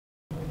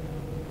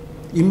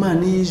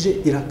Imana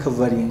yije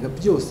irakavaringa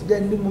byose bya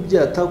bindi mu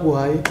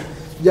byataguhaye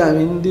bya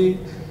bindi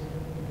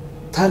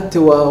tante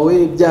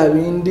wawe bya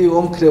bindi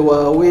onkre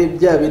wawe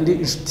bya bindi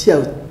inshuti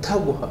yawe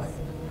taguhaye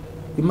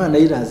Imana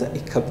iraza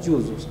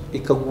ikabyuzuza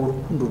ikaguha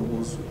urukundo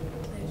rwuzuye.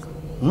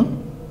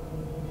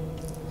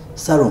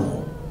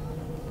 Salomo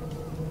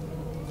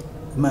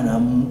Imana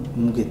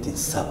mugete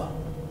nsaba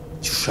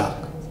cyo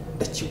ushaka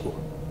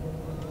ndakiguha.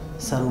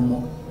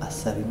 Salomo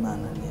asaba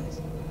Imana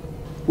neza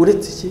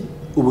uretse iki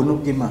ubuntu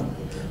bw'Imana.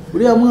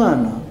 Uriya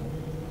mwana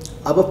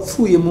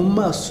abapfuye mu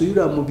maso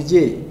y'uriya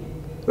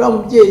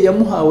mubyeyi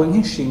yamuhawe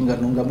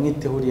nk'inshingano ngo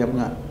amwiteho uriya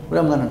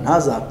mwana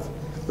ntazapfa.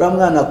 Uriya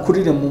mwana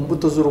akurire mu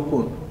mbuto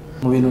z'urukundo.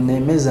 Mu bintu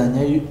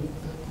nemezanya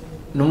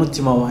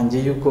n'umutima wanjye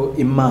yuko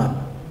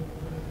Imana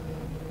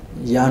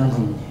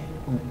yantumye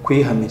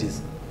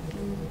kwihamiriza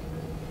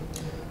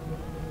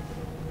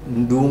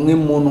ndi umwe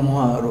mu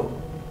ntwaro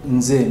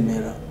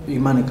nzemera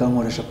Imana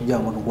ikankoresha kugira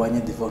ngo ndwanye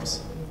divorce.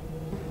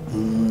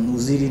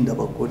 Uzirinda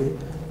abagore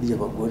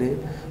y'abagore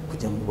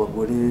kujya mu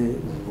bagore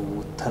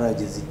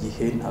utarageza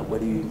igihe ntabwo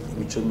ari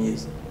imico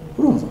myiza.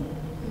 Urumva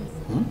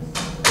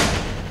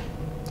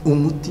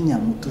umuti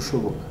nyamuto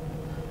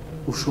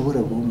ushobora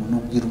guha umuntu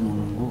ubwira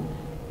umuntu ngo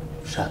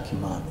shaka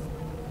Imana.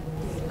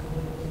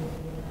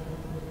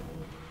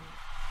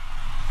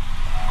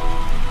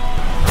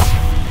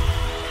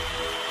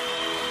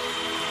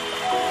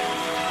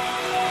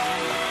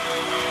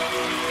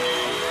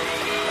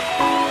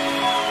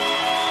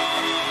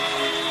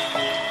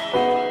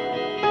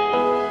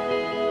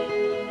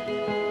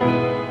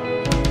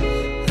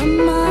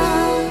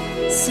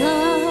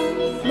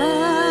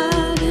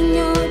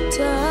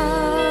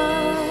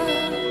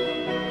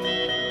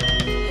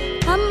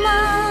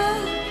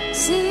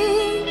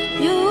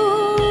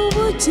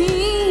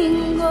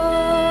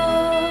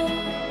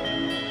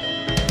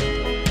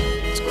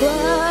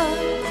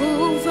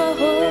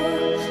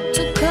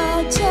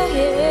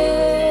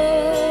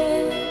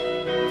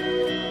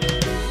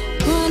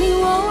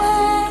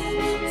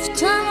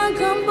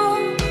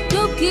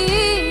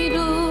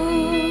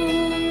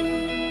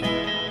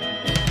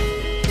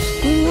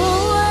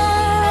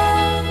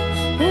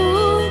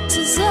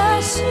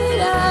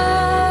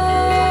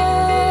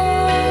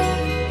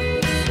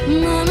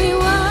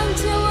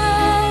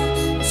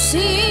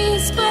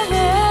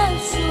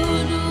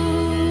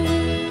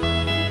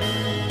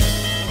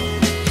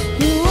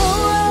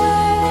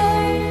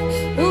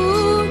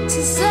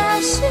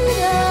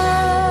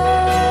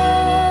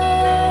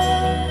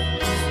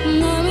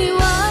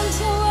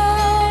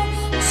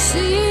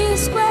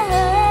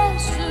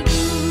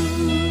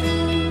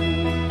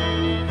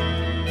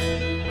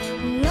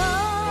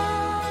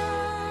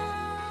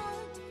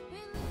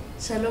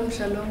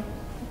 Shalom.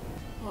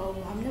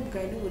 Ubuhamya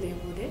bwawe ni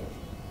burebure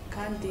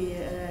kandi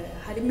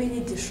harimo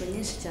inyigisho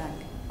nyinshi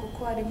cyane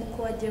kuko harimo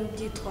uko wagiye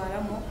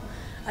ubyitwaramo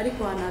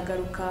ariko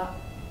hanagaruka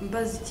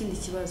mbaza ikindi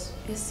kibazo.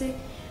 Ese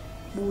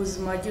mu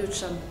buzima wagiye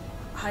ucamo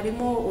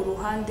harimo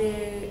uruhande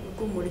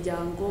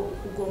rw'umuryango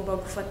ugomba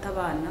gufata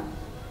abana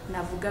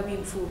navuga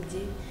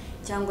b'imfubyi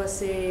cyangwa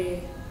se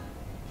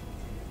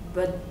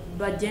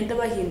bagenda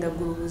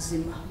bahindagura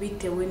ubuzima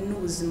bitewe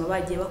n'ubuzima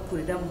bagiye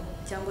bakuriramo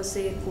cyangwa se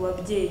ku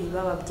babyeyi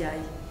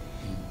bababyaye.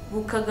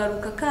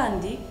 Bukagaruka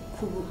kandi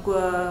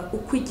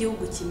uko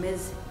igihugu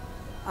kimeze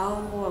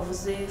aho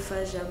wavuze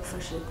faje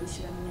yagufashe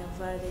kwishyura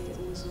minervale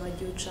ubuzima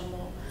wagiye ucamo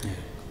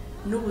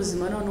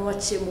n'ubuzima none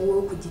waciye mu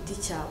wowe ku giti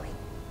cyawe.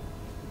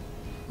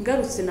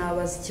 Ngarutse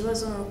nabaza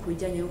ikibazo no ku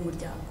bijyanye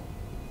n'umuryango.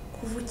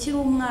 Kuva ukiri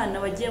umwana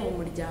wagiye mu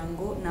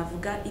muryango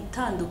navuga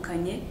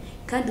itandukanye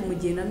kandi mu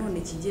gihe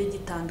nanone kigiye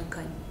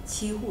gitandukanye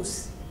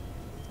cyihuse.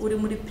 Uri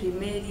muri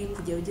primaire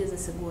kujya ugeze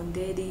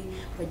segonderi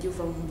wagiye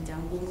uva mu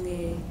muryango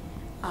umwe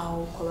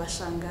aho kwa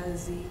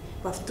bashangazi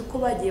bafite uko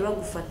bagiye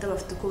bagufata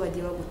bafite uko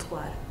bagiye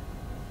bagutwara.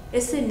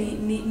 Ese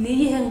ni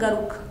yihe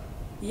ngaruka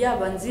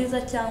yaba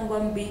nziza cyangwa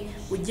mbi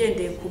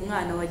ugendeye ku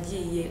mwana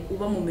wagiye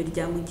uba mu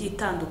miryango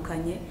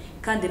igitandukanye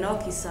kandi nawe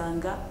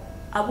akisanga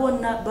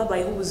abona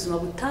babayeho ubuzima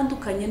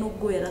butandukanye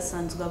n'ubwo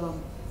yarasanzwe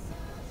abamo?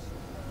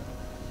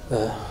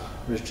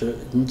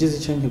 Ngize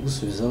icyo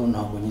nkigusubizaho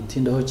ntabwo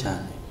nyitindaho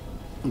cyane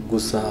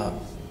gusa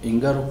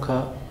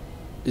ingaruka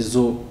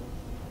izo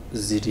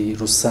ziri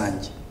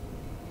rusange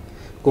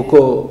kuko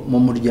mu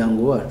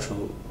muryango wacu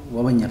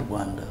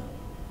w'Abanyarwanda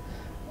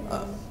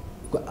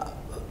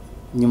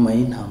nyuma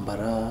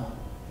y'intambara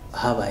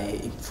habaye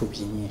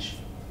imfubyi nyinshi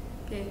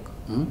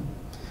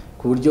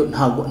ku buryo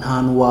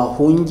nta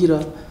wahungira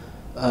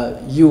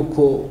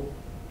yuko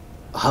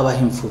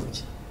habaho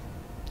imfubyi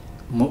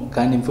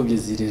kandi imfubyi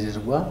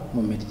zirererwa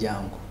mu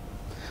miryango.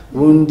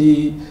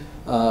 Ubundi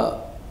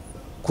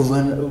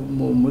kuva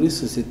muri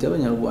societe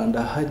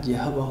y'Abanyarwanda hagiye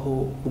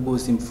habaho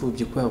rwose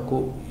imfubyi kubera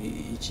ko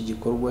iki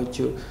gikorwa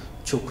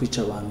cyo kwica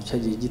abantu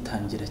cyagiye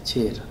gitangira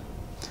kera.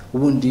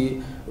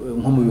 Ubundi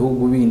nko mu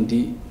bihugu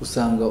bindi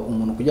usanga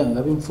umuntu kugira ngo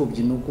abe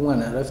imfubyi nuko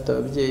umwana yari afite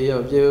ababyeyi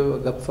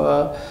bagapfa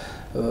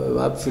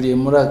bapfiriye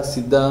muri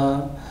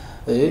accident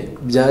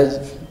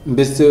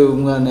mbese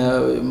umwana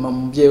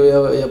umubyeyi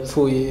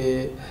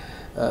yapfuye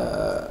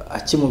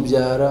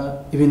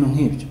akimubyara ibintu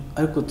nk'ibyo.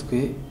 Ariko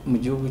twe mu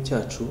gihugu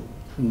cyacu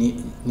ni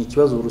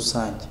ikibazo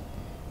rusange,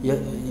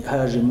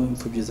 harajemo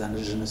imfubyi za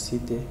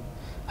jenoside,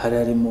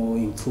 harimo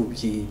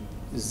imfubyi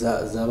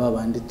za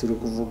babandi turi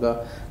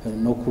kuvuga,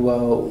 no kuba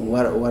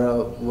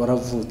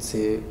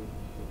waravutse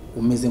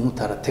umeze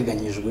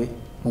nk'utarateganyijwe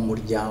mu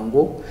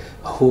muryango,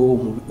 aho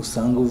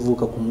usanga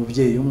uvuka ku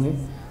mubyeyi umwe.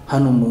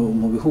 Hano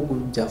mu bihugu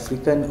bya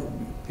Afurika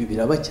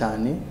biraba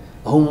cyane,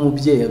 aho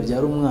umubyeyi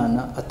abyara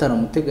umwana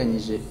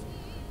ataramuteganyije,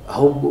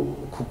 ahubwo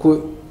kuko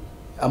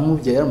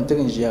amubyeyi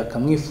yaramuteganyije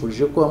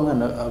yakamwifurije ko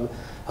umwana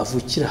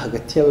avukira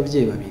hagati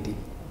y'ababyeyi babiri,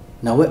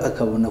 nawe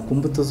akabona ku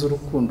mbuto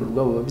z'urukundo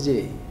rw'abo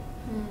babyeyi.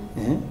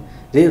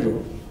 Rero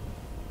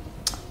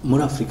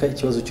muri Afurika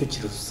ikibazo cyo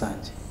kiri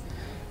rusange.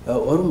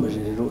 Warumbaje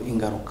rero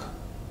ingaruka,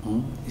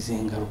 izi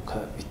ngaruka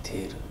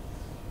bitera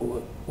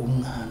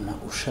umwana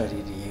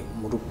ushaririye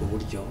muri ubwo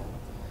buryo.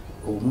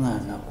 Uwo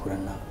mwana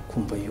akurana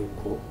kumva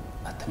yuko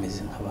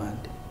atameze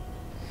nk'abandi,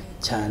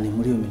 cyane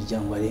muri iyo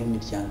miryango hariho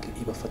imiryango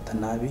ibafata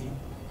nabi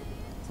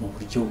mu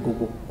buryo bwo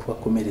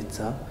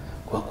kubakomeretsa,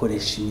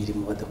 kubakoresha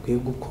imirimo badakwiye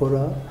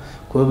gukora,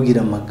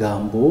 kubabwira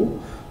amagambo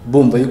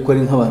bumva yuko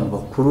ari nk'abantu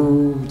bakuru,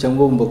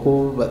 cyangwa bumva ko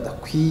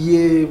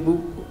badakwiye,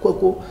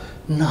 kuko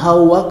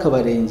ntawe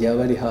wakabarengera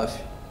bari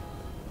hafi.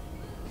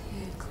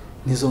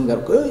 Nizo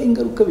ngaruka,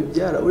 ingaruka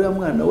bibyara. Uriya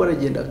mwana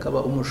waragenda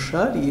akaba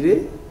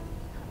umusharire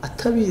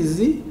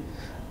atabizi,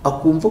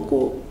 akumva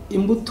ko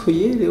imbuto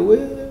yerewe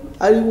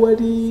ari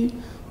wari,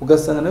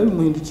 ugasanga nawe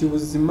bimuhindukiye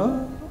ubuzima,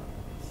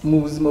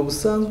 mu buzima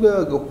busanzwe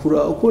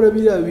agakura akora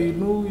biriya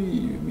bintu.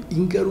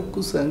 Ingaruka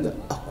usanga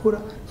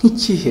akora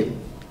nk'ikihebe,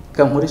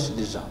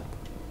 kankoresheje ijambo,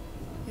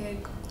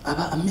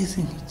 aba ameze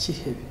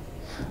nk'ikihebe,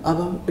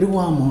 aba ari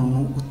wa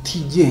muntu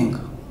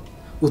utigenga,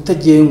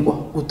 utagengwa,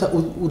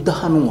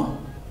 udahanwa,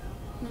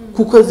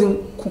 kuko azi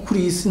ko kuri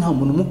iyi si nta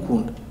muntu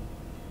umukunda,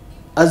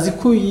 azi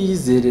ko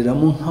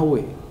yiyizereramo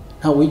nkawe,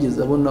 ntawe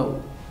wigeze abona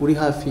uri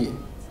hafi ye,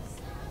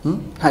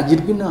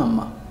 ntagirwa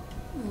inama.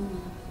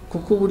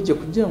 Kuko burya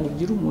kugira ngo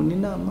ugire umuntu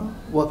inama,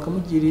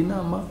 wakamugira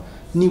inama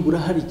nibura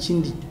hari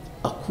ikindi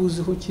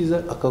akuziho cyiza,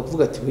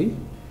 akavuga ati we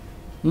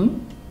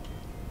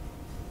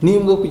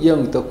nimbwa kugira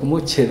ngo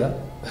itakumokera,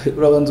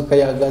 urabanza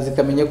ukayagaza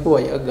ikamenya ko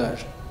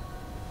wayagaje,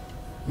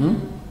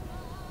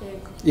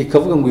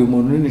 ikavuga ngo uyu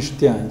muntu ni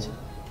inshuti yanjye,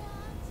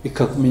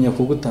 ikakumenya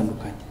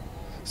kugutandukanya.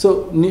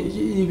 So ni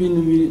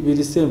ibintu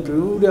biri simple.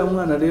 Uriya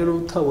mwana rero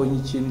utabonye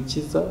ikintu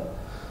kiza,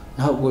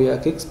 ntabwo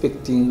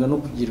yakexpectinga no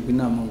kugirwa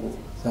inama ngo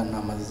za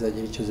nama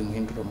zizagira icyo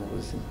zimuhindura mu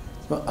buzima.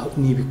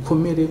 Ni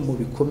ibikomere mu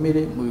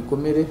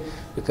bikomere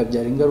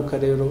bikabyara ingaruka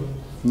rero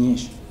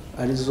nyinshi,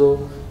 arizo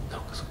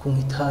ingaruka zo kunywa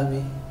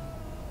itabi,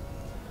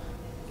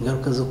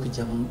 ingaruka zo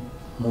kujya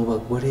mu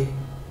bagore,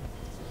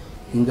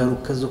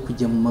 ingaruka zo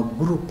kujya mu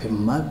magurupe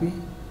mabi,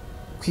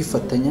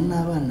 kwifatanya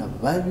n'abana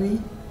babi,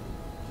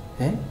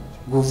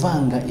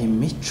 guvanga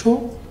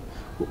imico,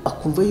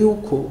 akumva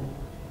yuko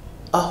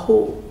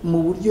aho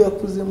mu buryo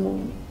yakuzemo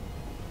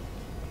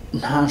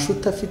nta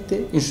nshuti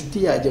afite,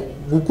 inshuti yajya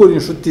gukora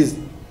inshuti ze,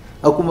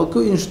 akumva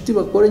ko inshuti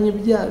bakoranye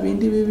bya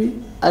bindi bibi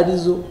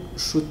arizo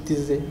nshuti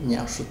ze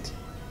nyashuti.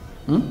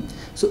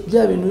 So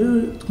bya bintu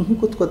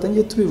nk'uko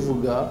twatangiye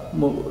tubivuga,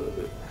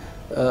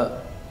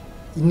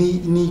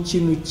 ni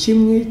ikintu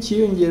kimwe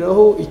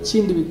kiyongeraho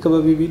ikindi,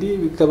 bikaba bibiri,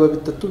 bikaba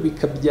bitatu,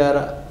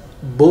 bikabyara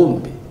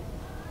bombe.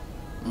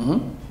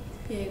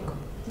 Yego,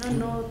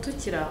 noneho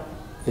tukiri aho,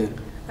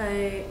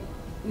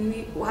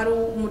 hari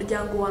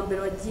umuryango wa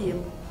mbere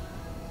wagiyemo,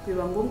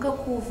 biba ngombwa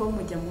ko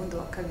uvamo ujya mu wundi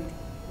wa kabiri,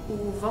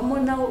 uvamo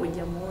nawe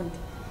ujya mu wundi.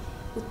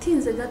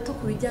 Utinze gato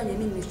ku bijyanye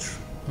n'imico,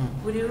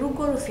 buri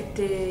rugo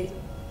rufite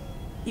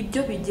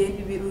ibyo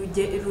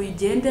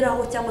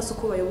rugenderaho cyangwa se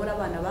uko bayobora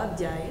abana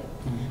babyaye.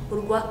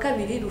 Urwa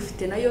kabiri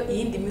rufite nayo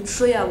iyindi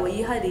mico yabo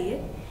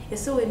yihariye.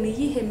 Ese we ni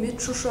iyihe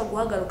mico ushobora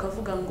guhagarika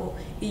avuga ngo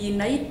iyi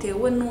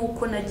nayitewe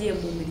nuko nagiye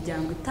mu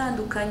miryango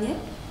itandukanye,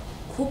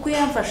 kuko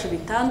yamfashe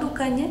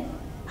bitandukanye,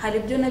 hari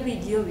ibyo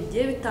nabigiyeho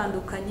bigiye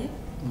bitandukanye,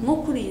 nko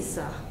kuri iyi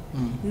saha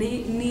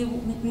ni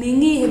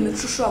nk'iyihe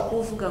mico ushobora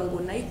kuvuga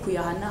ngo nayikuye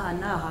aha n'aha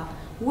n'aha,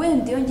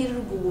 wenda iyo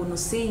ngirirwa ubuntu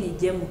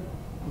sinyigemo,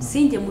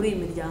 sinjye muri iyi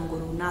miryango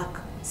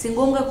runaka, si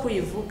ngombwa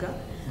kuyivuga.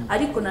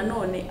 Ariko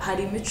nanone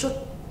hari imico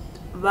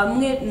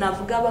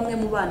bamwe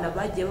mu bana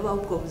bagiye babaho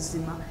ubwo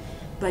buzima,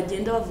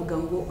 bagenda bavuga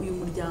ngo uyu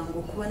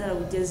muryango kuba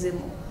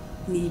narawugezemo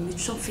ni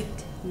imico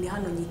mfite, ni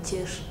hano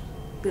nyikesha.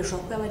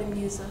 Birashobora kuba ari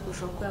myiza,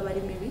 birashobora kuba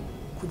ari mibi,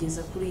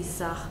 kugeza kuri iyi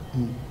saha.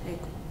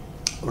 Yego,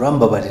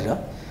 urambabarira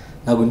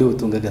ntabwo ndi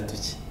butunga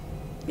agatoki.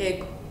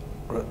 Yego,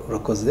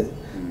 urakoze,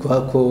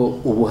 kubera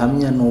ko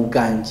ubuhamya ni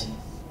ubwanjye,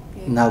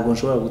 ntabwo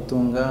nshobora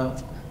gutunga.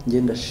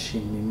 Ngenda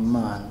shima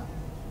Imana,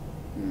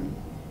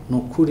 ni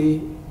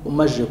ukuri.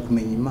 Umaze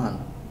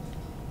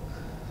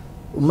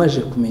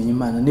kumenya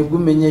Imana nibwo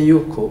umenya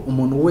yuko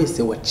umuntu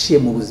wese waciye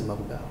mu buzima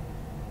bwawe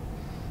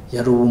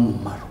yari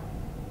uw'umumaro.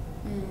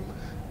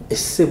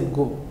 Ese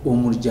bwo uwo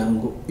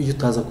muryango iyo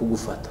utaza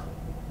kugufata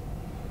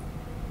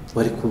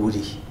wari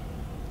kuburiye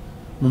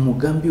mu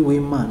mugambi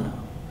w'Imana?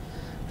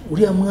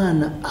 Uriya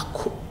mwana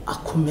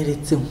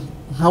akomeretse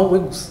nkawe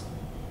gusa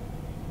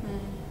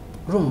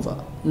urumva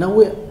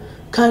nawe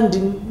kandi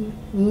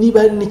niba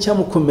hari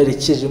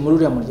n'icyamukomerekeje muri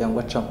uriya muryango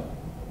acamo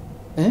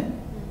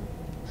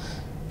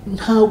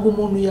ntabwo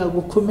umuntu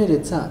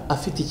yagukomeretsa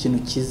afite ikintu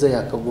cyiza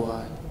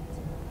yakaguhaye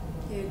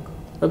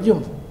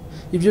urabyumva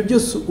ibyo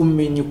byose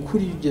umenye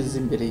kuri ugeze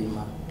imbere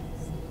y'Imana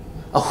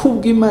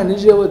ahubwo Imana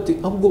ije bati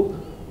ahubwo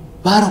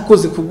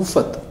barakoze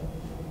kugufata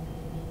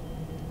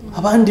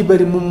abandi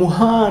bari mu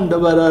muhanda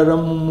barara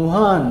mu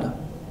muhanda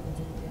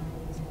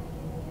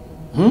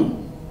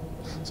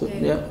so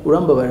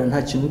urambabara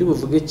nta kintu ndi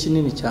buvuge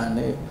kinini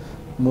cyane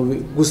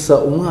gusa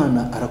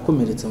umwana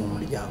arakomeretse mu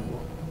muryango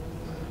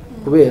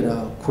kubera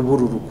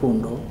kubura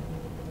urukundo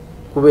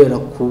kubera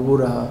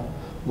kubura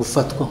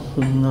gufatwa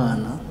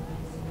nk'umwana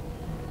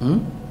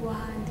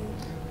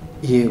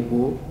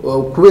yego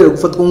kubera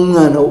gufatwa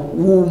nk'umwana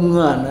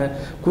w'umwana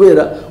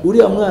kubera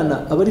uriya mwana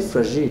aba ari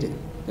fragile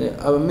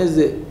aba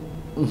ameze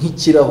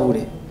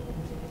nk'ikirahure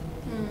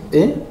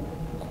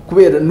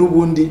kubera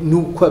n'ubundi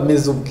nuko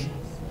ameze ubwe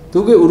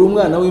tubwe uri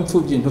umwana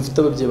w'imfubyi ntufite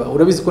ababyeyi bawe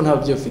urabizi ko nta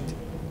babyeyi ufite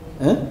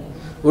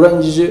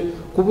urangije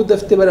kuba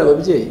udafite bari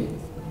ababyeyi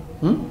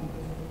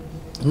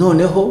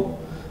noneho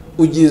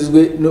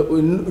ugizwe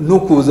no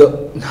kuza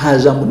nta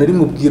jambo nari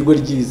mubwirwa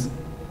ryiza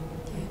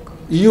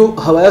iyo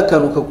habaye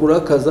akantu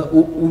kakurakaza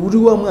uri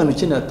wa mwana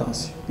ukeneye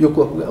attention yo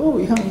kuvuga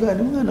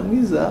ihangane mwana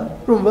mwiza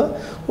urumva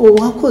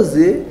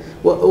wakoze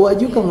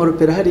wajya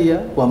ukankoropera hariya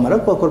wamara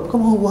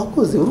kwakoropera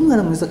wakoze uri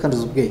umwana mwiza kandi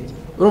uzi ubwenge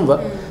urumva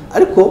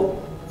ariko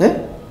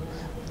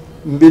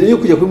mbere yo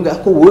kujya kumbwira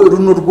ko wowe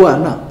runo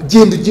rwana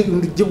genda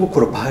ujye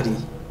gukoropa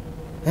hariya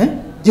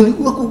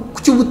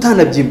kuki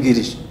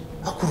ubutanabyibwirije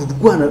akuru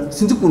rwana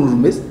sinzi ukuntu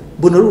rumeze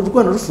mbona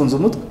urwana rufunze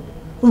umutwe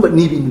urumva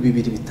ni ibintu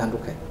bibiri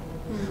bitandukanye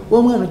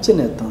wa mwana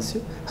ukeneye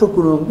attention hari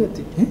ukuntu bamubwira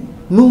ati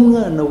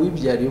n'umwana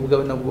wibyariye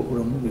ubwawe nabwo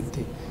uramubwira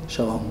uti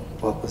shawa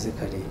wakoze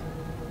kariya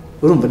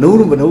urumva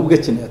nawe ubwo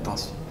akeneye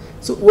attention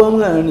so wa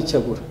mwana nicyo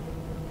abura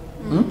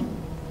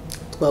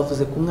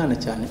twavuze ku mwana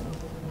cyane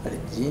hari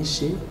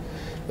byinshi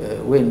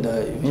wenda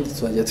ibindi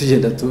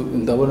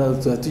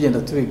tugenda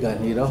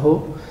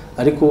tubiganiraho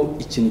ariko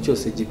ikintu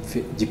cyose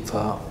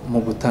gipfa mu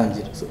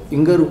gutangira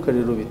ingaruka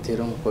rero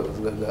bitera nk'uko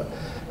bivugaga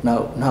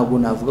ntabwo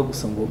navuga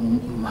gusa ngo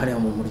hariya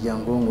mu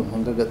muryango ngo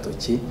ntunga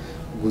agatoki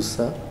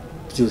gusa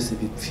byose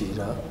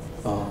bipfira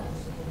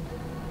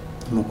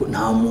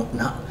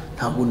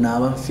ntabwo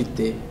naba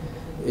mfite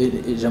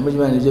ijambo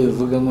ry'Imana ryo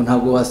bivuga ngo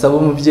ntabwo wasaba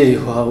umubyeyi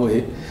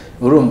wawe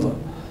urumva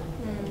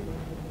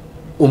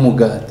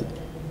umugati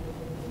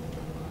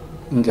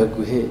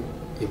ngaguhe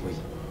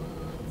ibuye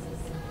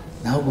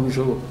ntabwo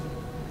bishoboka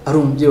ari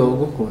umubyeyi wawe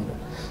ugukunda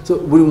so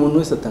buri muntu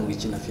wese atanga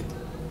ikintu afite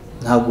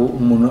ntabwo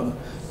umuntu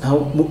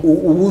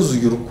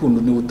uwuzuye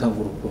urukundo niwe utanga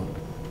urukundo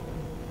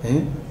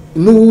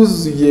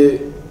n'uwuzuye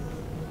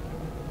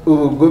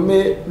ubugome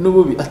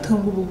n'ububi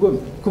atanga ubugome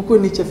kuko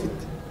nicyo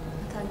afite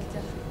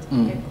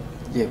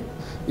yego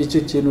icyo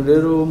kintu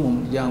rero mu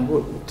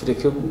muryango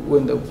tureke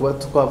wenda kuba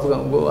twavuga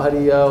ngo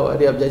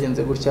hariya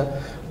byagenze gutya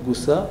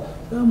gusa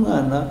uriya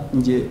mwana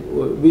nge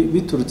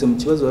biturutse mu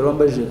kibazo wari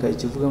wambajije kaye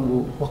kivuga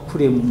ngo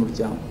wakuriye mu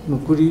muryango ni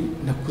ukuri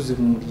nakuze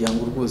mu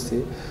muryango rwose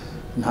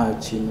nta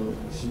kintu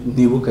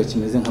nibuka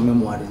kimeze nka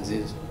memoire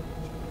nziza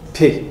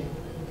pe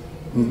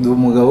ndi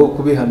umugabo wo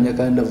kubihamya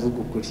kandi avuga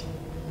ukuri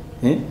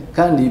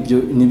kandi ibyo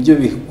nibyo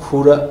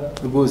bikura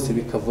rwose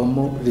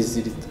bikavamo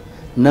resultat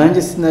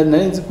nanjye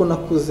sinari nzi ko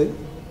nakuze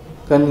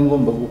kandi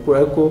ngomba gukura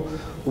ariko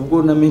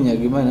ubwo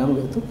namenyaga Imana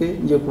yambwiye ati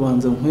ngiye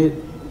kubanza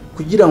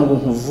kugira ngo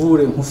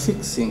nkuvure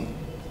nkufixing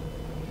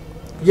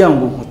kugira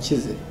ngo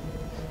nkukize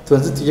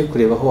tubanze tujye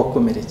kureba aho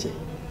wakomerekeye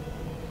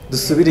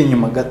dusubire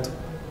inyuma gato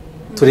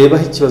tureba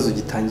aho ikibazo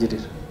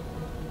gitangirira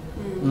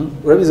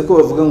urabizi ko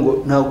bavuga ngo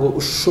ntabwo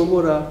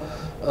ushobora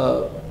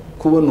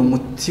kubona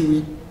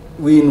umuti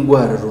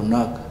w'indwara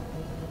runaka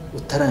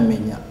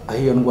utaramenya aho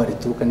iyo ndwara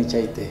ituruka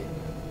n'icyayiteye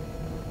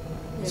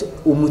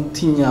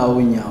umuti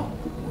nyawo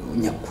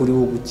nyakuri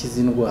wo gukiza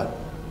indwara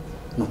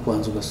no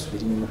kubanza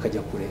ugasubira inyuma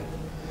ukajya kureba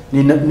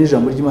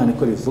n'ijambo ry'Imana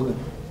ko rivuga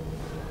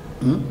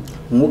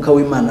umwuka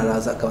w'Imana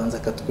araza akabanza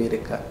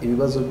akatwereka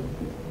ibibazo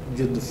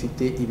byo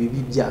dufite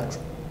ibibi byacu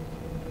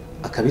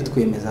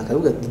akabitwemeza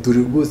akavuga ati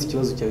dore rwose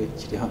ikibazo cyawe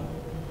kiri hano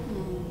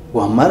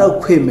wamara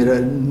kwemera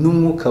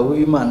n'umwuka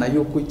w'Imana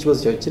yuko ikibazo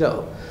cyawe kiri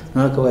aho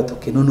none akavuga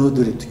ati noneho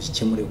dore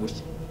tugikemure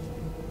gutya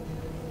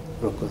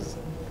urakoze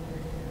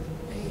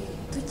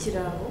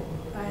tukiraho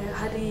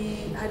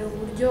hari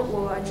uburyo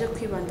wabanje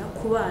kwibanda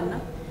ku bana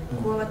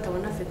kuba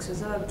batabona affection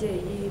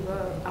z'ababyeyi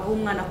aho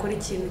umwana akora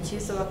ikintu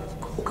cyiza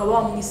ukaba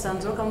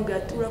wamwisanzura ukamubwira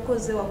ati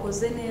urakoze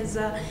wakoze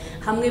neza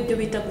hamwe ibyo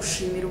bita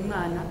gushimira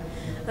umwana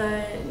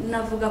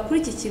navuga kuri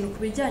iki kintu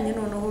kubijyanye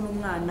noneho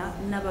n'umwana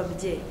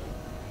n'ababyeyi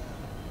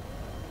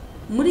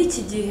muri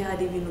iki gihe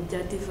hari ibintu bya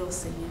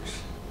divorce nyinshi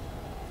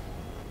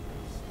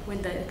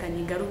wenda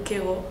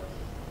kanyigarukeho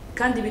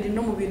kandi biri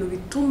no mu bintu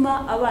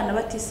bituma abana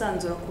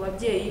batisanzura ku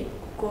babyeyi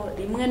kuko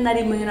rimwe na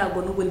rimwe ntabwo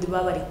n'ubundi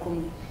baba bari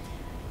kumwe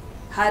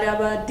hari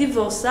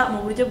abadivorsa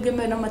mu buryo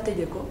bwemewe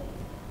n'amategeko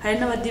hari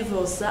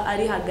n'abadivorsa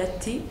ari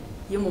hagati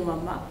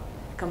y'umumama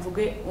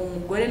kamvuge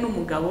umugore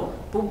n'umugabo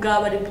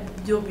ubwabo ari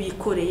byo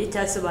bikoreye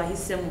cyangwa se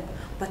bahisemo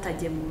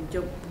batagiye mu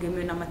buryo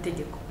bwemewe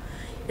n'amategeko.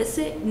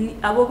 Ese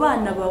abo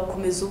bana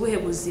bakomeza ubuhe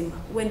buzima?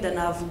 Wenda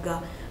navuga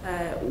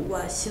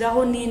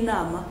washyiraho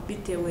n'inama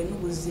bitewe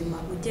n'ubuzima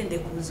ugendeye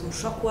ku buzima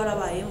ushobora kuba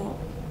warabayemo.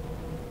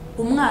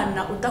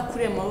 Umwana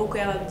udakuriye mu maboko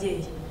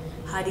y'ababyeyi,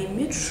 hari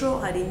imico,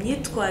 hari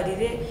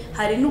imyitwarire,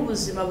 hari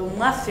n'ubuzima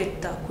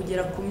bumwafekta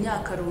kugera ku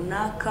myaka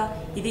runaka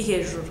iri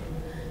hejuru.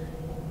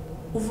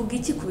 Uvuga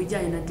iki ku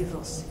bijyanye na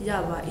divorce,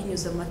 yaba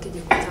inyuze mu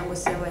mategeko cyangwa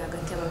se yabaye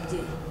hagati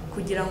y'ababyeyi,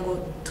 kugira ngo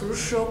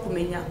turusheho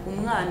kumenya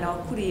umwana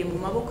wakuriye mu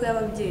maboko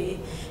y'ababyeyi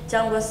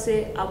cyangwa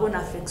se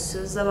abona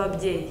affection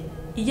z'ababyeyi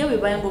iyo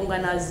bibaye ngombwa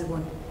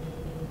nazibona?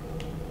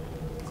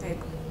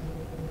 Yego.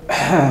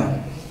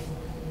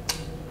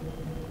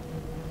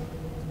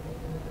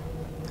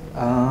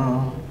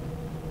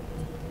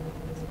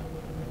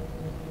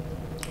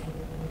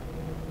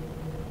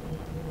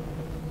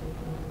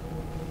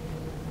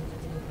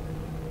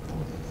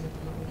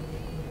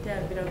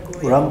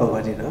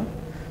 Urambabarira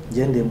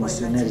ngende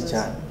emotionel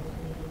cyane,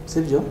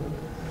 sibyo?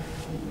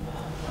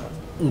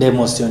 Nde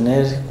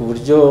emotionel ku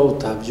buryo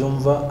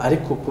utabyumva,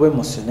 ariko kuba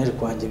emotionel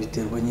kwanjye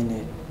biterwa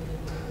nyine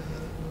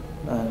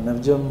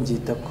nabyo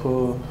mbyita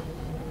ko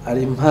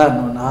ari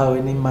impano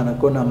nahawe n'Imana,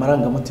 ko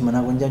namarangamutima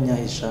ntabwo njya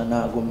nyahisha,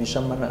 ntabwo mpisha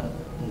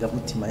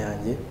amarangamutima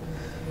yanjye.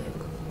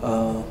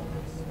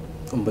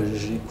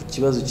 Umbarije ku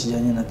kibazo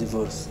kijyanye na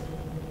divorce,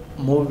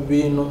 mu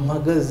bintu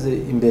mpagaze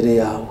imbere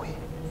yawe,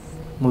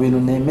 mu bintu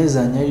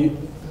nemezanya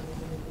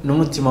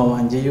n'umutima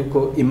wanjye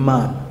yuko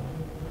Imana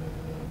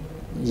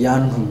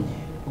yantumye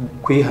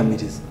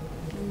kwihamiriza,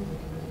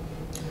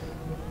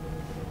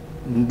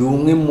 ndi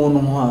umwe mu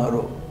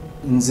ntwaro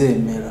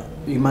nzemera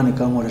Imana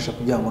ikankoresha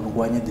kugira ngo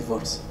ndwanye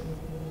divorce.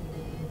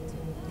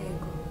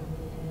 Yego.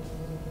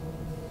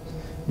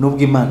 Nubwo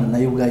Imana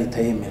nayo ubwayo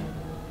itayemera,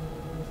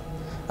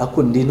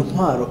 ako ndi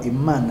intwaro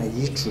Imana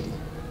yicuriye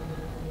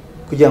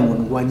kugira ngo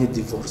ndwanye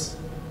divorce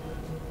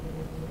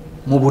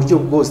mu buryo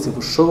bwose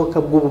bushoboka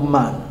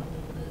bw'ubumana.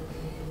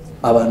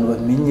 Abantu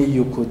bamenye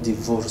yuko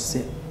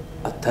divorce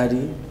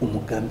atari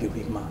umugambi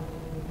w'Imana.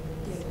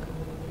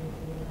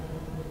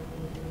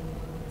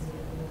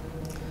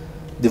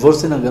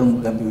 Divorce ntabwo ari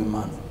umugambi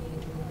w'Imana.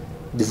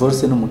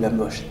 Divorce ni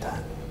umugambi wa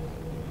shitani.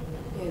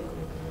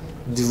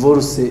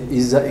 Divorce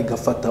iza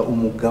igafata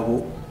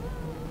umugabo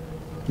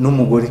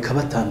n'umugore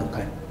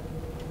ikabatandukanya.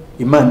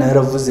 Imana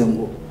yaravuze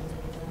ngo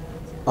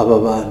aba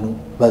bantu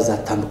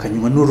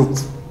bazatandukanywa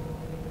n'urupfu.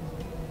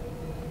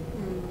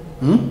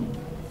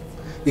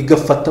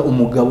 Igafata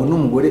umugabo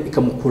n'umugore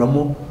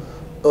ikamukuramo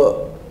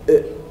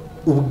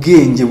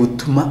ubwenge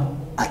butuma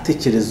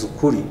atekereza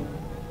ukuri.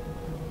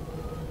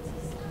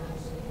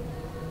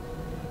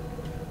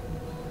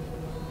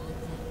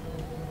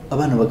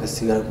 Abana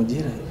bagasigara mu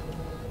gihirahiro,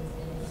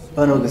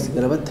 abana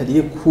bagasigara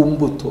batariye ku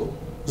mbuto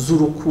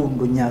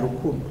z'urukundo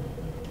nyarukundo.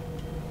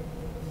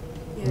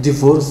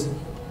 Divorce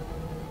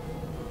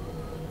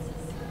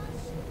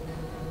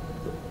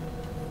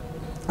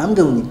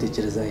ambwe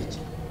unitekereza iki?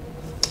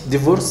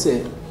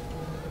 Divorce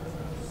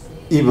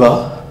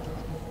iba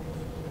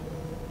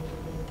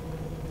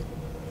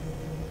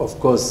of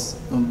course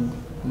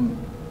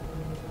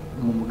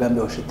mu mugambi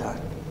wa shitani,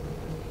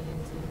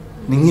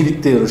 ni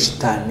nk'ibitero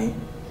shitani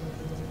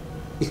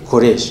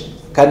ikoresha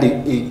kandi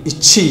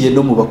iciye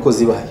no mu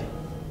bakozi bayo.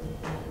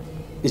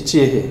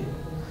 Iciye he?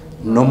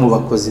 No mu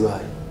bakozi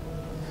bayo.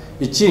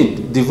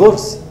 Ikindi,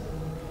 divorce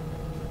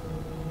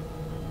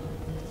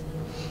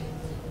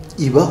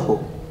ibaho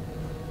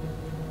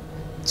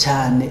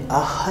cyane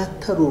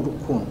ahatari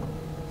urukundo.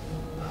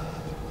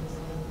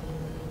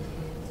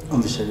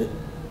 Umvisha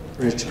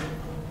Rachel,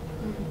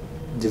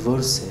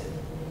 divorce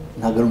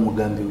ntabwo ari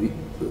umugambi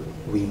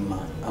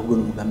w'Imana, ahubwo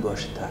ni umugambi wa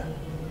shitani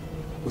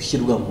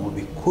ushyirwa mu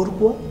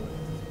bikorwa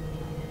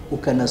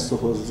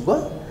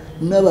ukanasohozwa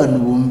n'abantu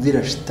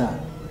bumvira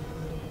shitani.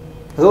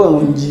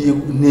 Aho ngiye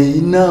nteye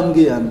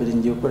intambwe ya mbere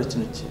ngiye gukora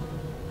kino kintu.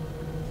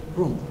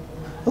 Urumva?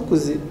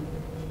 Bakuze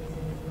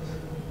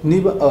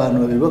niba abantu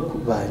babiri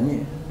bakubanye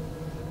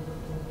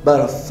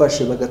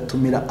barafashe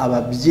bagatumira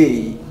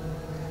ababyeyi,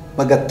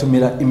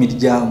 bagatumira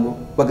imiryango,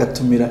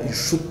 bagatumira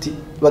inshuti,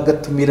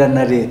 bagatumira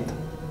na leta,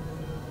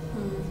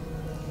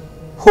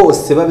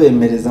 hose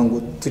babemereza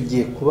ngo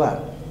tugiye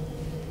kubana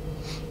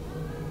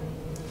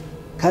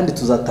kandi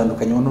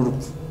tuzatandukanywa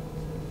n'urupfu.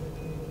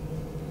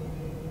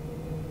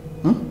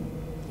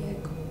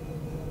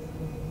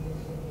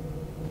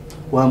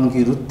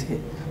 Wambwira ute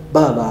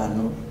ba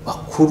bantu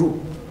bakuru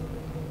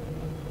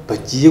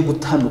bagiye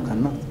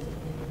gutandukana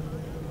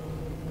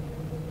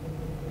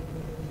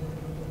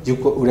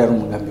yuko uri ari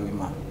umugambi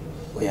w'Imana?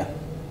 Oya,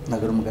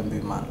 ntabwo ari umugambi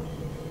w'Imana.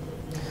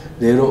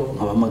 Rero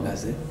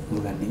nkabamagaze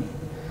mvuga nti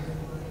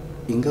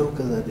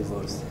ingaruka za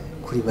divorce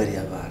kuri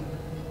bariya bantu,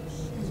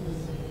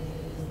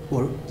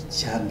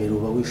 cyambere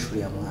uba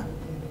wishuriye mwana.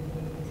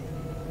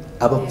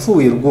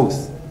 Abapfuye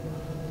rwose,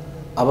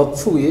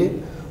 abapfuye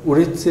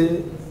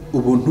uretse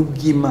ubuntu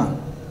bw'Imana,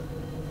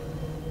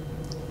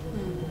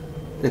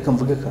 reka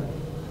mvuge ka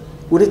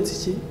uretse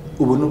iki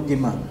ubuntu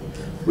bw'Imana.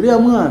 Uriya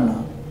mwana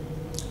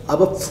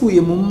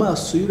abapfuye mu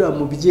maso y'uriya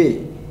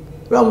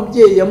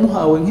mubyeyi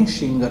yamuhawe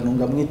nk'inshingano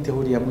ngo amwiteho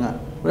uriya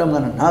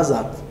mwana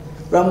ntazapfe,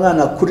 uriya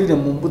mwana akurire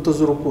mu mbuto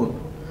z'urukundo.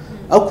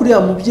 Ariko uriya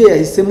mubyeyi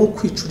yahisemo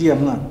kwica uriya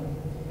mwana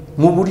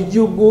mu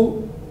buryo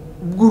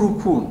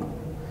bw'urukundo.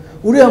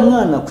 Uriya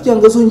mwana kugira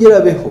ngo azongere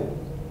abeho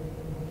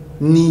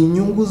ni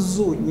inyungu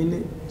zonyine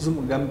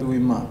z'umugambi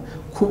w'Imana,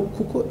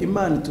 kuko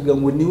Imana ituga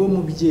ngo niwe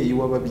mubyeyi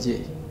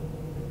w'ababyeyi.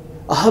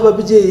 Aho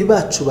ababyeyi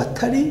bacu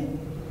batari,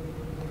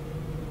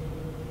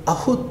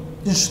 aho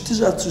inshuti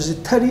zacu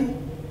zitari,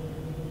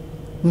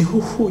 niho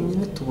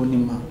honyine tubona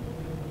Imana.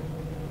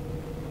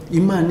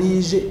 Imana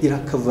yije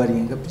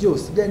irakavaringa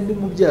byose, bya bindi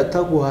umubyeyi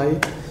ataguhaye,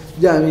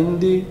 bya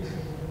bindi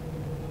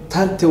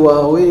tante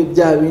wawe,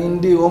 bya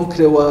bindi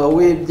onkle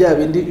wawe, bya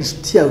bindi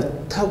inshuti yawe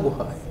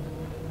itaguhaye,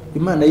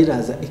 Imana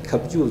yiraza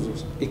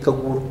ikabyuzuza,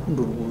 ikaguha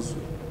urukundo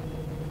rwuzuye.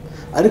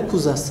 Ariko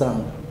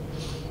uzasanga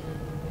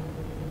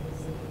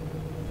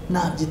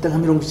nabyita nka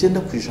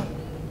 90%.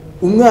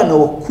 Umwana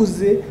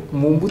wakuze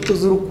mu mbuto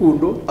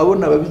z'urukundo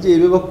abona ababyeyi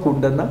be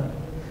bakundana,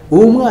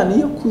 uwo mwana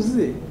iyo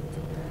akuze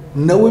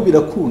nawe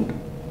birakunda,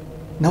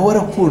 nawe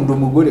arakunda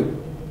umugore we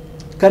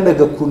kandi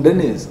agakunda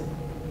neza.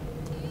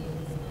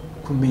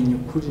 Kumenya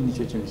ukuri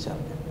nicyo kintu cya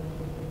mbere.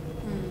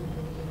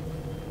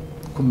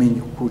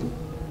 Kumenya ukuri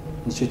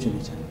nicyo kintu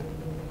cya mbere.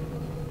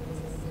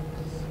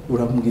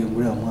 Uramubwiye ngo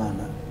uriya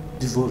mwana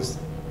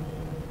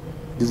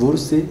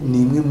divorce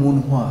ni imwe mu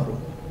ntwaro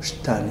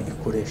shitani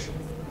ikoresha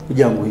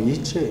kugira ngo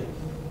yice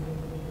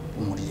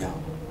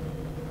umuryango.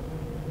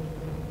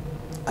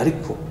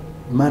 Ariko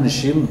Imana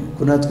ishimwe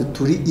ko natwe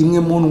turi imwe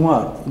mu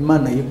ntwaro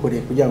Imana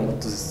yikoreye kugira ngo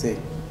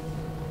tuzisenye.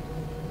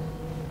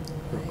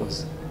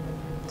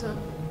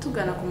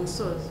 Tugana ku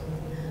musozo,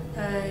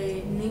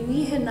 ni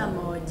nk'ihe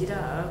nama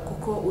wagira,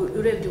 kuko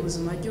urebye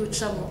ubuzima wagiye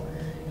ucamo,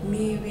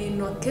 ni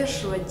ibintu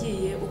akenshi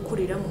wagiye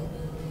ukuriramo,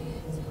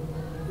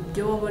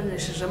 ibyo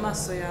wabonesheje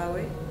amaso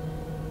yawe,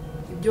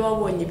 ibyo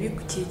wabonye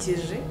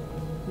bigukikije,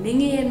 ni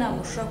nk'ihe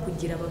nama ushobora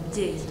kugira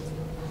ababyeyi?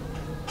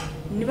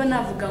 Niba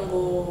navuga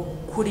ngo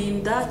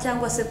kurinda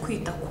cyangwa se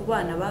kwita ku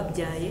bana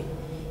babyaye,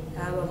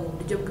 yaba mu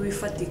buryo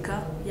bw'ibifatika,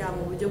 yaba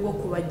mu buryo bwo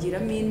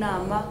kubagiramo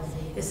inama,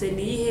 ese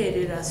ni iyihe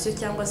relation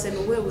cyangwa se ni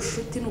ubuhe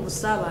bushuti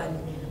n'ubusabane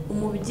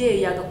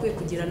umubyeyi yagakwiye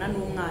kugirana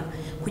n'umwana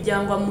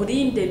kugira ngo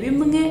amurinde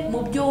bimwe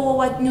mu byo wowe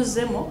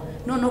wanyuzemo,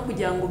 noneho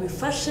kugira ngo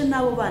bifashe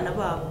n'abo bana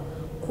babo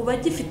kuba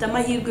gifite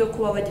amahirwe yo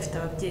kuba bagifite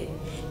ababyeyi,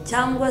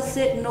 cyangwa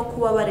se no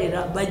kuba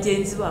barera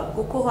bagenzi babo.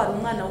 Kuko hari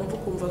umwana wumva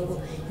ukumva ngo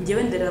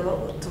njyewe ndera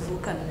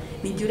tuvukana,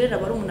 nijye urera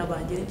barumuna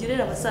banjye, nijye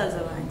urera basaza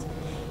banjye.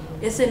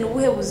 Ese ni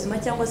ubuhe buzima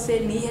cyangwa se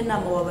ni ihe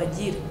nama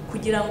wabagira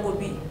kugira ngo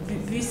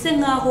bise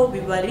nkaho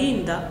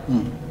bibarinda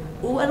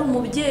uwo ari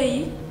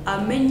umubyeyi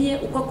amenye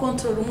uko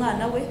akontorora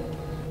umwana we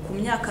ku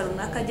myaka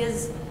runaka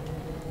ageze,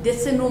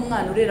 ndetse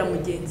n'umwana urera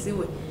mugenzi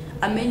we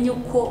amenye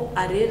uko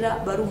arera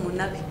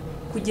barumuna be,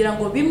 kugira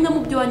ngo bimwe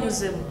mu byo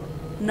wanyuzemo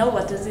nabo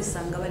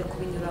batazisanga bari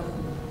kubinyuramo.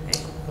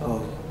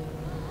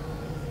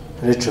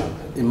 Rachel,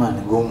 Imana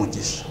iguhe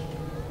umugisha.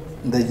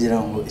 Ndagira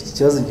ngo iki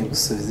kibazo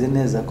nkigusubize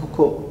neza,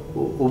 kuko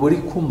ubu uri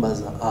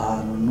kumbaza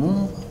ahantu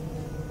numva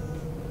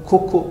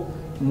koko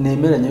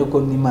nemeranya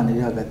yuko n'Imana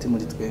iri hagati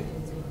muri twebwe,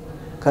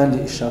 kandi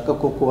ishaka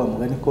koko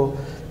bamugani ko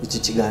iki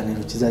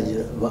kiganiro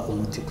kizagira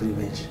umuti kuri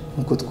benshi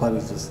nkuko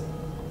twabivuze.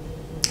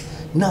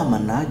 Nama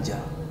najya,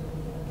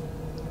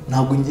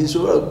 ntabwo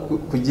ngishobora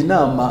kujya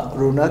inama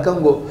runaka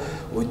ngo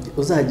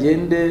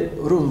uzagende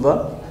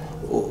urumva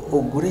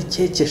ugure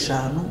keke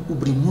 5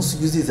 buri munsi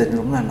ujye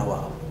uzizanira umwana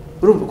wawe,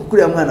 urumva kuko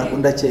uriya mwana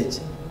akunda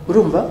keke,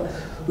 urumva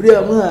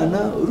uriya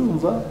mwana,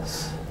 urumva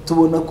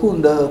tubona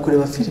akunda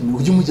kureba filime,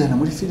 ujye umujyana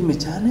muri filime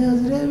cyane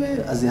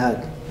azirebe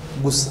azihage.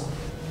 Gusa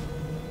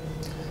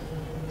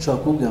nshaka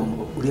kubwira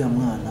ngo uriya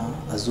mwana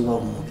azuba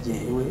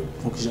umubyeyi we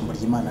nk'uko ijambo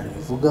ry'Imana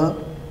ribivuga,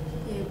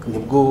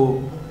 nibwo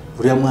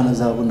uriya mwana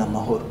azabona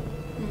amahoro.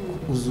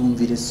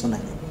 Uzumvire so na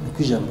nyina,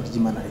 niko ijambo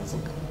ry'Imana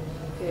rivuga.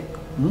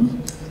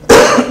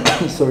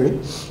 Sorry.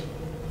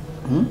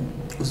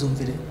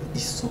 Uzumvire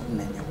iso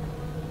na nyina,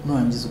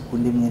 nurangiza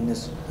ukunde mwene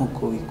so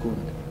nkuko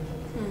wikunda.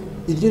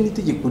 Iryo ni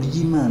itegeko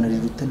ry'Imana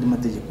riruta andi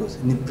mategeko yose,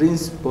 ni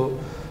principle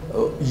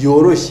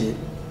yoroshye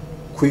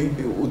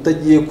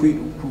utagiye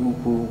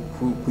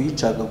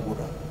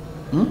kuyicagagura,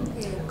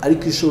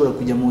 ariko ishobora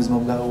kujya mu buzima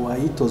bwawe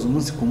wayitoza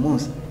umunsi ku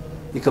munsi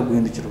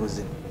ikaguhindukira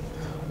ubuzima.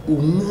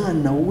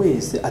 Umwana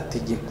wese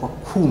ategekwa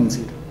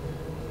kumvira.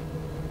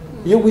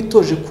 Iyo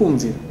witoje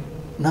kumvira,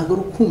 ntabwo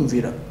ari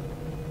ukumvira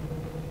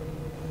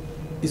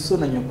iso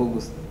na nyoko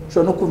gusa,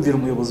 ushobora no kumvira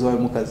umuyobozi wawe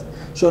mu kazi,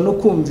 ushobora no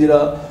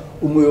kumvira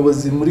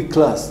umuyobozi muri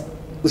class,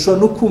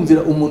 ushobora no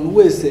kumvira umuntu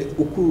wese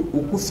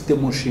ugufite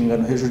mu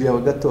nshingano hejuru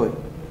yawe gatoya.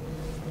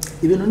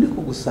 Ibintu ndi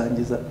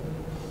kugusangiza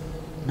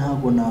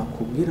ntabwo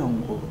nakubwira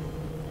ngo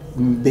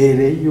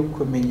mbere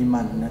yuko menya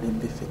Imana nari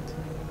mbifite.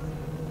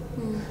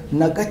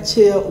 Na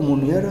gakeya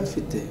umuntu yari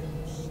afite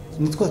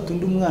ni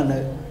twatundi umwana,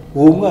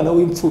 uwo mwana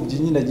w'imfubyi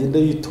nyine agenda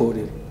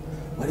yitorera,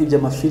 warebye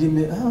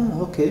amafilime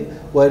okay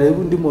wareba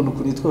undi muntu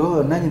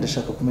kunitwa nanjye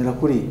ndashaka kumera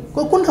kuri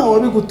kuko nta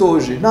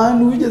wabigutoje nta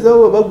wigeze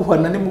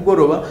baguhana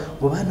nimugoroba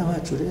ngo bana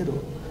bacu rero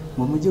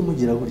ngo mujye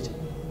mugira burya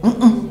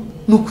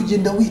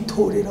nukugenda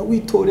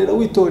witorera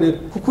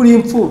kuko uri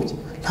imfubyi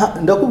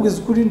ndakubwiza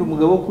ukuri ndi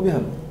umugabo wo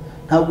kubihamya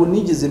ntabwo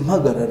nigeze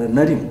mpagarara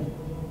na rimwe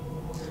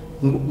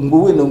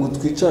ngo wenda ngo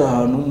twicara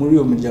ahantu muri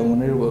iyo miryango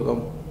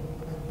narirwagamo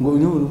ngo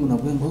niba uri umuntu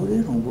abwiye ngo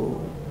rero ngo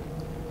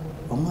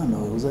umwana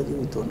wawe uzajya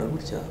witonda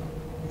gutya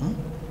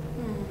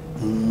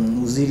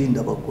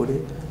uzirinda abagore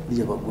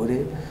burya abagore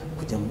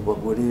kujya mu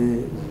bagore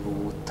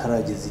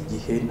utarageza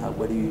igihe ntabwo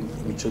ari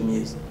imico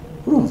myiza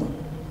urumva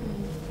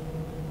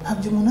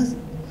ntabyo umuntu azi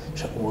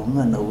shaka uwo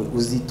mwana we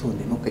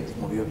uzitonde ntukajye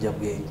mu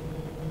biyobyabwenge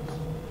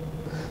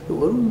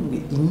warumwe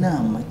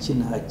inama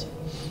kinajya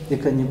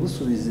reka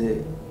nyigusubize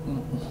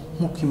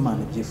nk'uko Imana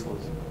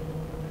ibyifuza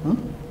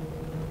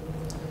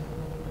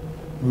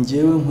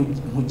njyewe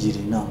nkugira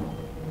inama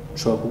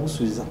nshobora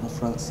kugusubiza nka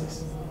Francis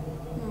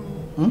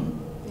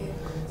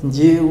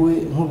njyewe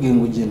nkubwiye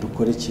ngo ugenda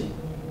ukore kimwe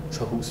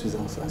nshobora kugusubiza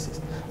nka Francis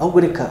ahubwo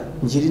reka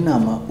ngira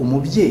inama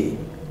umubyeyi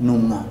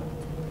n'umwana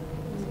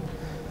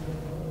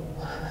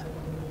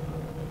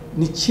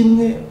ni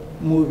kimwe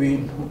mu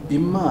bintu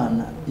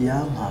Imana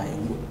yampaye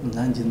ngo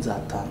nanjye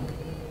nzatanga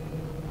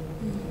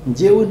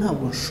njyewe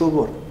ntabwo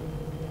nshobora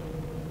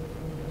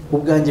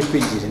ubwanjye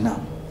kwigira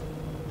inama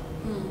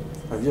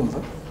urabyumva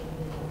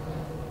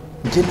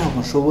njye ntabwo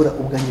nshobora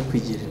ubwanjye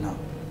kwigira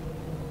inama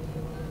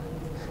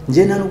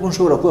njye nta nubwo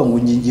nshobora kuvuga ngo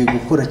ngiye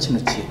gukora kino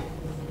kintu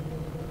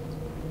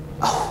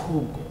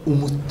ahubwo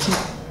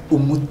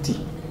umuti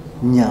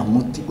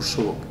nyamuti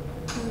ushoboka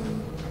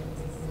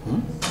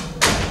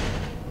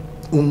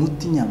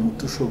umuti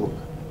nyamuti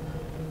ushoboka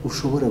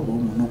ushobora guha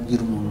umuntu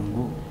ubwira umuntu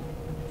ngo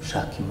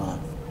shaka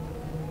Imana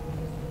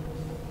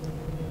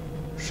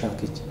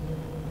shaka iki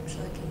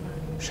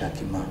shaka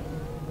Imana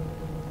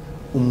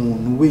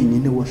umuntu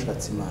wenyine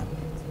washatse Imana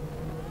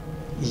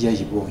iyo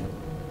ayibonye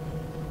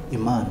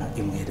Imana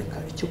imwereka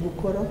icyo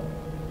gukora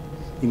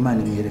Imana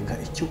imwereka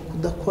icyo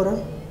kudakora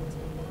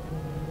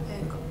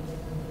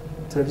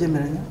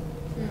turabyemeranya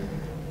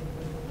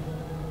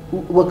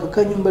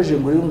bakakanyumbaje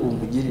ngo rero ngo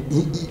ngugire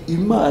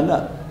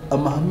Imana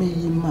amahame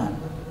y'Imana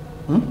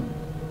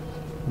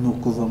ni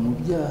ukuva mu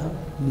byaha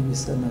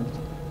n'ibisa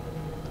nabyo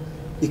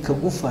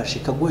ikagufasha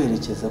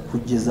ikaguherekeza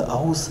kugeza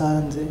aho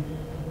usanze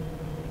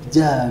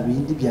bya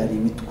bindi byari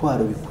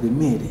imitwaro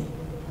bikuremereye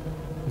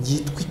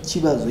byitwa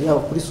ikibazo yaba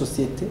kuri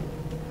sosiyete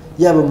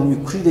yaba mu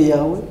mikurire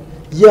yawe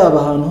yaba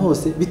ahantu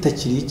hose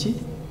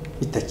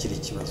bitakiri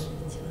ikibazo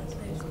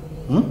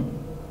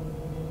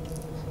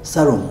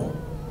Salomo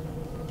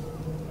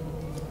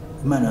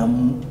Imana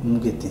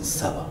yamubwiye ati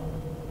nsaba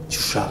icyo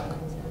ushaka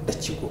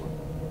ndakiguha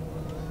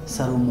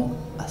Salomo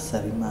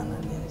asaba Imana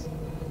neza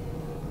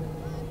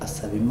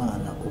asaba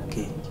Imana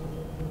ubwenge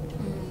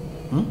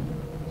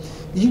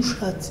iyo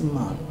ushatse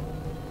Imana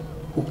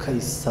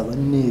ukayisaba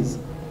neza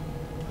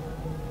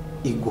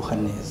iguha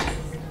neza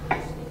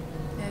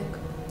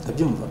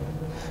ndabyumva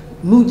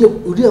nujya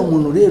uriya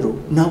muntu rero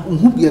ntabwo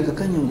nkubwiye aka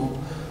kanya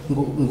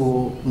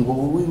ngo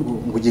wowe ngo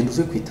ugenda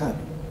uve ku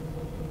itabi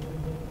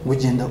ngo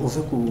ugenda uve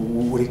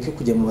ureke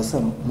kujya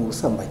mu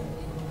busambanyi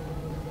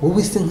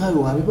wowe se nkawe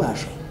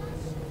wabibasha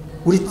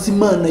uretse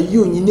Imana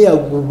yonyine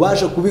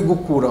yagubasha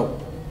kubigukuraho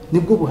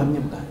nibwo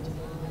buhamya bwanjye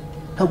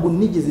ntabwo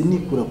nigeze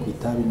nikura ku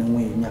itabi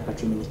nanyweye imyaka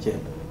 19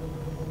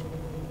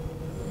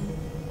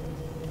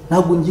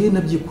 ntabwo ngiye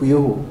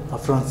nabyikuyeho nka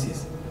Francis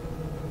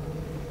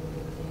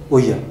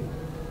oya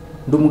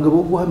ndi umugabo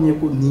wo guhamya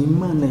ko ni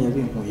Imana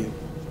yabinkuyeho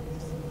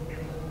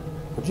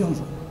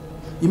ubyumva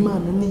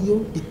Imana niyo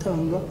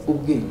itanga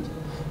ubwenge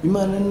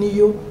Imana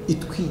niyo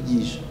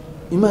itwigisha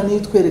Imana niyo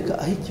itwereka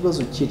aho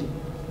ikibazo kiri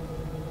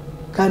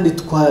kandi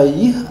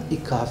twayiha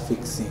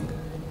ikahafixinga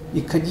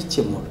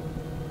ikagikemura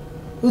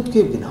iyo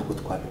twebwe ntabwo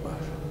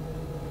twabibasha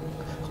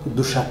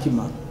dushaka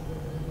Imana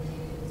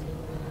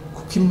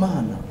kuko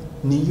Imana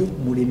niyo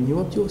muremyi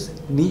wa byose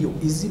niyo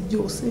izi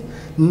byose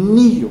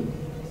niyo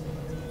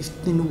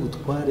ifite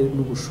n'ubutware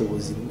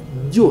n'ubushobozi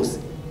byose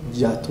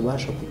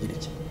byatubasha kugira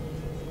iki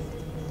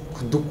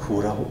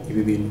kudukuraho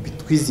ibi bintu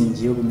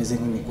bitwizingiyeho bimeze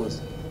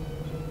nk'imigozi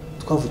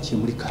twavukiye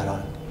muri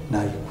karande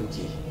nayo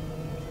kugiye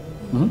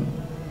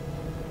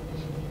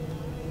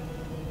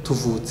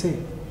tuvutse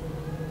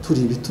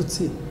turi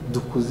ibitutsi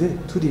dukuze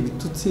turi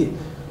ibitutsi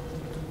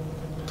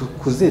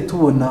dukuze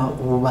tubona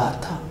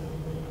ububata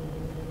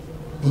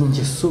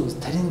ingeso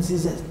zitari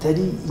nziza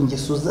zitari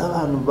ingeso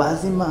z'abantu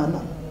bazi Imana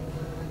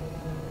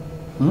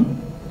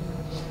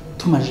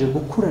tumaje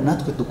gukura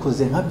natwe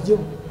dukoze nkabyo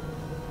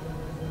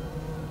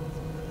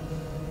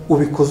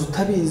ubikoze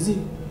utabizi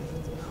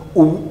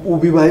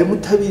ubibaye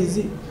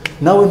mutabizi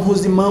nawe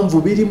ntuzi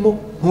impamvu birimo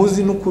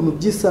ntuzi n'ukuntu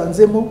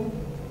byisanzemo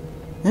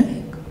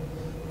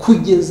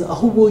kugeza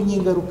aho ubonye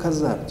ingaruka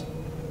zabyo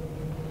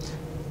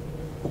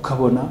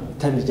ukabona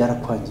itabi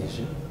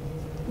ryarakwangije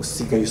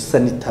usigaye usa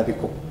n'itabi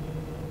koko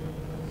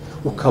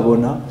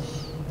ukabona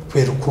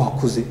kubera uko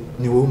wakuze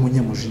ni wowe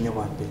umunyamujinya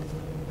wa mbere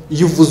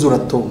iyo uvuze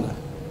uratonga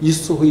iyo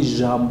usohoye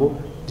ijambo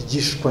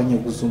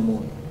ryishwanyaguza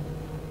umuntu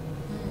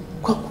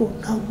kuko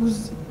ntabwo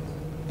uzi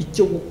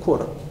icyo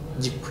gukora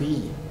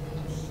gikwiye.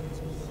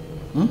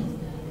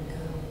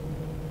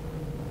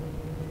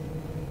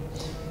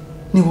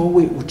 Ni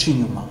wowe uca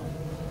inyuma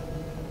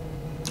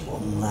uwo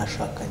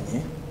mwashakanye,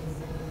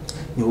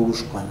 ni wowe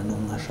ushwana n'uwo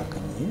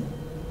mwashakanye,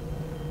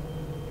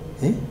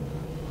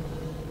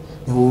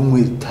 ni wowe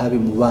unywera itabi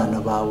mu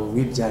bana bawe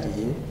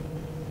wibyariye,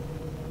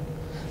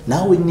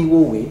 nawe ni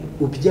wowe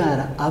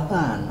ubyara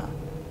abana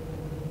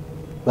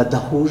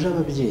badahuje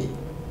ababyeyi.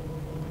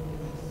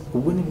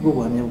 Ubwo ni bwo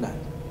buhamya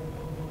bwanjye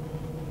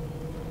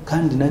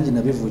kandi nanjye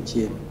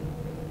nabivukiyemo.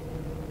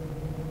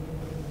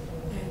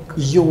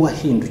 Iyo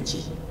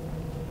wahindukiye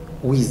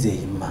wizeye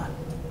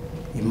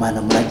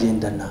Imana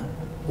muragendana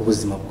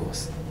ubuzima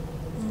bwose.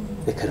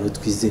 Reka rero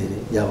twizere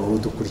yaba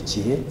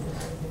udukurikiye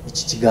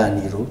iki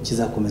kiganiro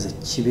kizakomeza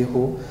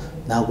kibeho,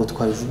 ntabwo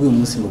twabivuga uyu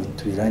munsi ngo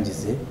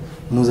tubirangize,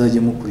 muzajye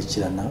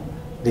mukurikirana.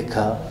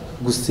 Reka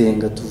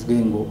gusenga tuvuge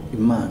ngo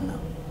Imana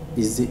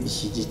ize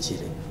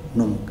ishyigikire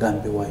no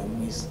mugambi wayo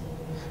mwiza,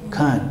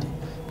 kandi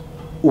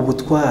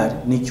ubutwari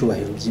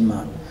n'icyubahiro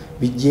by'Imana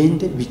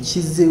bigende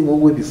bikize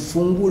wowe,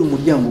 bifungure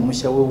umuryango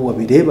mushya wowe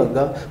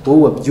wabirebaga,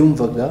 wowe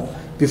wabyumvaga,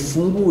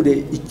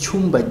 bifungure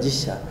icyumba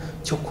gishya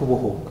cyo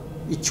kubohoka,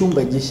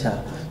 icyumba gishya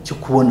cyo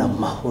kubona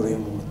amahoro yo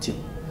mu mutima.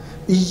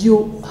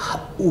 Iyo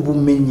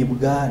ubumenyi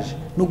bwaje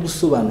no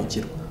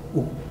gusobanukirwa,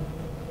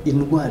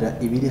 indwara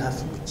ibiri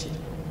hafi gukira.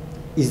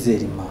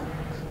 Izere Imana,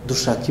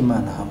 dushaka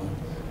Imana hamwe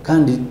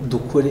kandi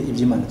dukore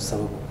ibyo Imana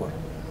dusaba gukora.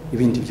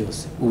 Ibindi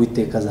byose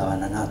Uwiteka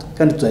azabana natwe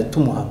kandi tuzajya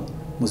tumuhamya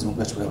mu buzima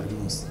bwacu bwa buri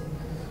munsi.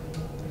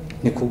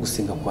 Niko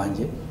gusenga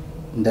kwanjye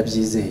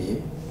ndabyizeye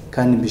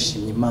kandi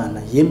mbishimye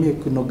Imana yemeye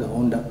ko ino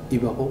gahunda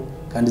ibaho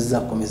kandi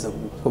izakomeza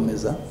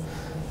gukomeza.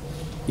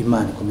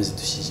 Imana ikomeze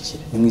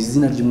dushyigikire. Ni mu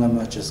izina ry'Umwami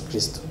wacu Yesu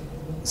Kristo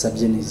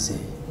nsabye nizeye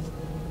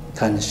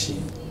kandi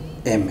nshimye.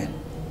 Amen.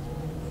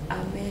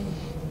 Amen.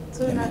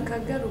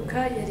 Nakagaruka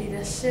yari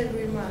Rachel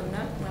w'Imana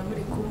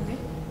mwamuri kumwe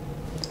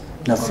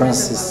na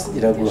Francis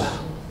Iraguha.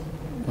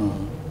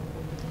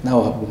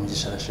 Nawe uhabwa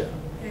umugisha Rachel.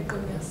 Yego,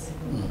 merci.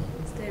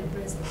 Stay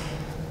blessed.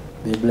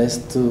 Be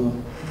blessed too.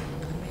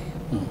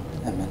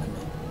 Amen. Amen. Amen.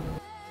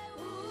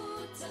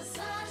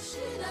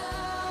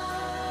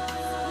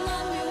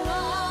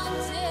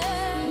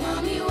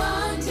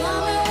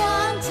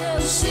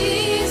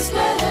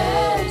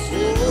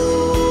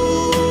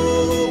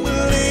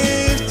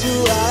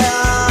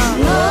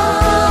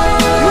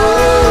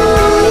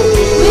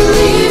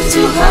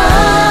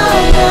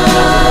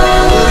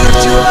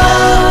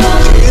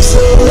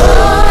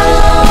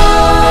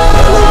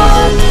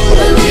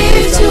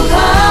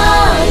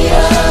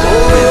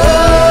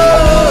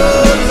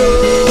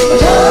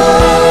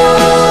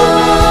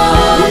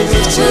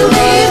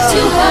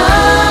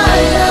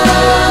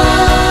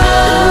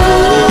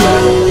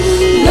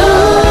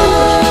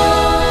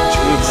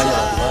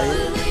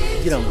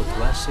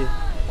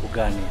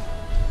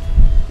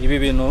 Ibi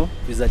bintu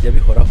bizajya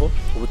bihoraho,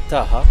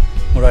 ubutaha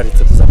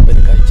muraritse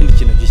kuzakwereka ikindi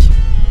kintu gishya,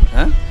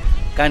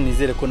 kandi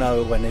nizere ko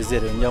nawe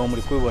wanezerewe. Njyaho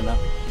muri kubibona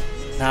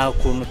nta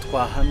kuntu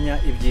twahamya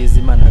ibyiza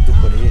Imana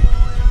yadukoreye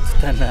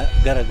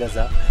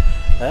tutanagaragaza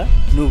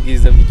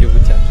n'ubwiza bw'igihugu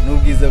cyacu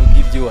n'ubwiza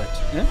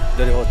bw'iby'iwacu.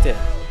 Dore hotel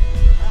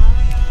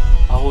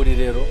aho uri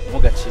rero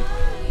mugacika,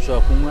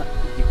 ushobora kunywa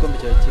igikombe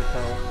cyawe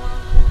cy'ikawa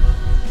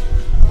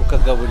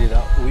ukagaburira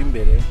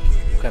uw'imbere,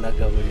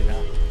 ukanagaburira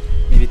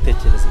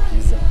n'ibitekerezo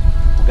byiza,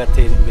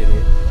 ugatera imbere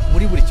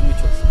muri buri kimwe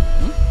cyose,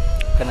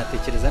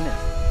 ukanatekereza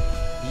neza.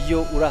 Iyo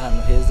uri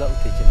ahantu heza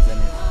utekereza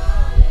neza,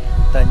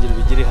 utangira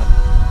ubigire hamwe.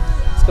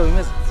 Siko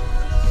bimeze.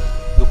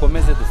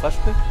 Dukomeze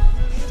dufashwe.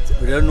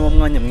 Rero n'uwo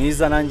mwanya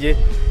mwiza nanjye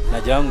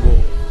nagira ngo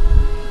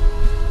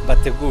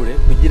bategure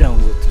kugira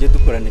ngo tujye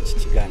dukorana iki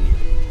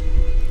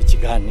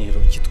kiganiro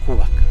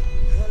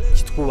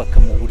kitwubaka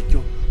mu buryo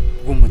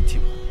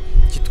bw'umutima,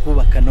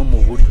 kitwubaka no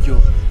mu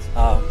buryo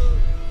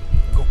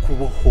bwo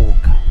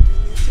kubohoka,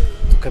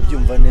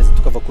 tukabyumva neza,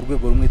 tukava ku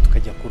rwego rumwe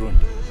tukajya ku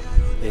rundi.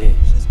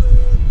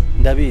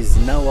 Ndabizi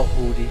nawe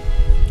aho uri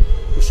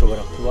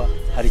ushobora kuba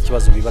hari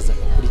ikibazo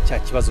wibazaga kuri cya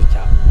kibazo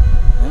cyawe,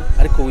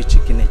 ariko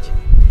wicika intege.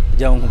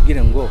 Kugira ngo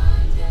nkubwire ngo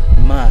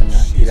Imana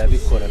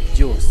irabikora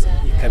byose,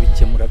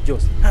 ikabikemura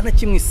byose, nta na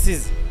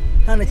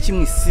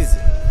kimwe isize.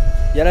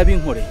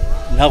 Yarabinkoreye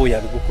nawe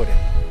yabigukorera,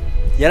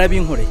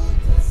 yarabinkoreye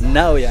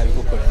nawe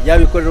yabigukorera.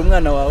 Yabikorera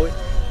umwana wawe,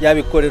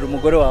 yabikorera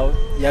umugore wawe,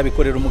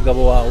 yabikorera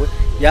umugabo wawe,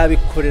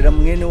 yabikorera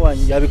mwene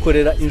wanyu,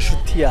 yabikorera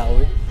inshuti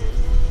yawe.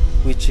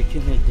 Wicika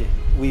intege,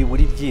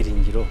 wibura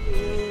ibyiringiro.